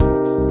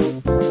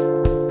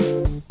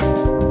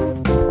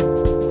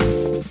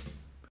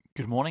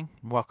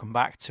morning. Welcome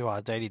back to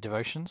our daily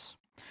devotions.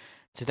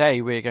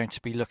 Today we're going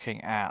to be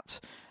looking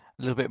at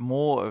a little bit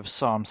more of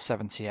Psalm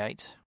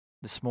 78.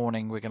 This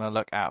morning we're going to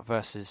look at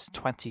verses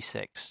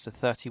 26 to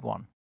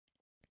 31.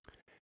 It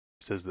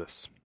says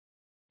this: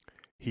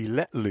 He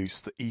let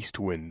loose the east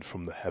wind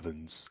from the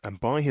heavens, and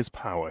by his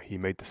power he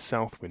made the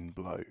south wind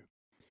blow.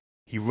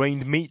 He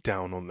rained meat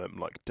down on them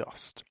like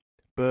dust,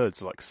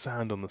 birds like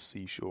sand on the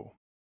seashore.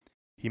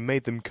 He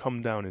made them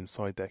come down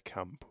inside their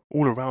camp,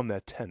 all around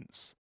their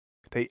tents.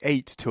 They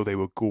ate till they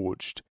were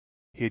gorged.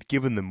 He had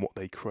given them what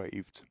they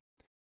craved.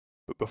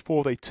 But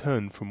before they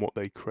turned from what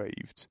they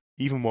craved,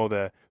 even while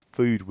their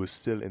food was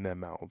still in their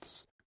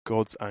mouths,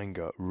 God's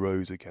anger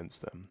rose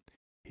against them.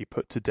 He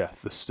put to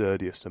death the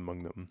sturdiest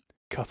among them,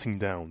 cutting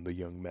down the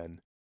young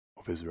men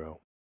of Israel.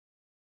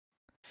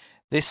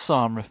 This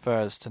psalm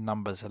refers to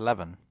Numbers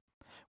 11,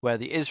 where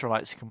the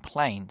Israelites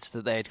complained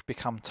that they had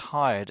become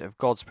tired of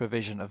God's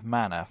provision of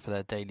manna for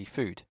their daily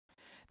food.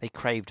 They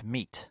craved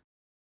meat.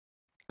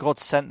 God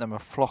sent them a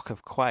flock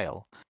of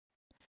quail,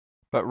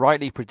 but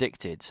rightly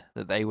predicted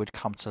that they would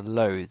come to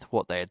loathe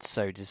what they had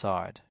so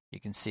desired. You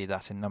can see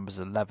that in Numbers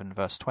 11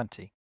 verse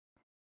 20.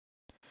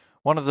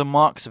 One of the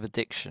marks of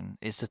addiction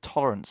is the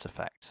tolerance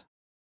effect,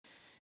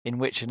 in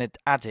which an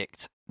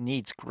addict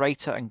needs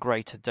greater and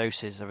greater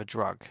doses of a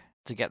drug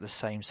to get the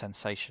same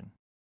sensation.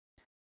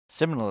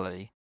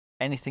 Similarly,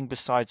 anything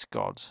besides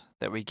God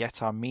that we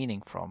get our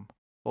meaning from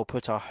or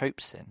put our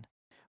hopes in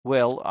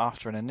will,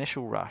 after an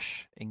initial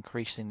rush,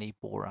 increasingly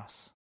bore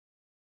us.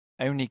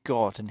 Only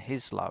God and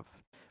His love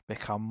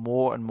become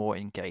more and more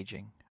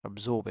engaging,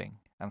 absorbing,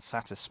 and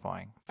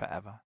satisfying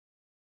forever.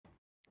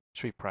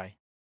 Shall we pray?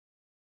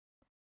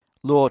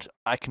 Lord,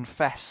 I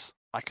confess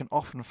I can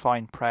often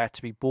find prayer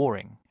to be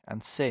boring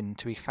and sin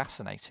to be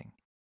fascinating.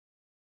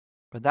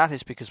 But that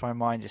is because my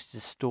mind is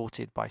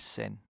distorted by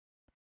sin.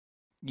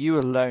 You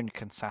alone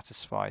can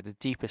satisfy the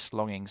deepest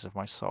longings of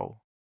my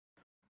soul.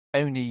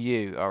 Only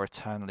you are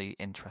eternally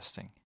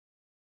interesting.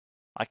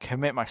 I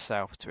commit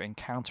myself to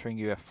encountering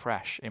you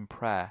afresh in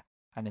prayer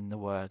and in the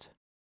Word.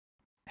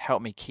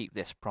 Help me keep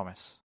this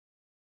promise.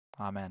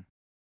 Amen.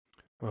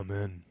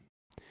 Amen.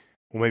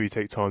 Or maybe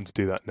take time to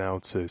do that now,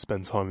 to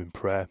spend time in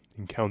prayer,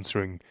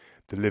 encountering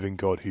the living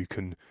God who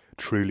can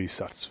truly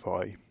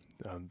satisfy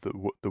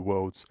what the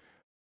world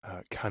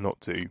cannot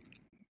do.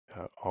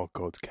 Our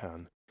God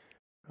can.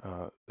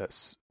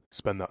 Let's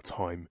spend that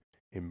time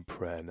in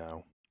prayer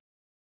now.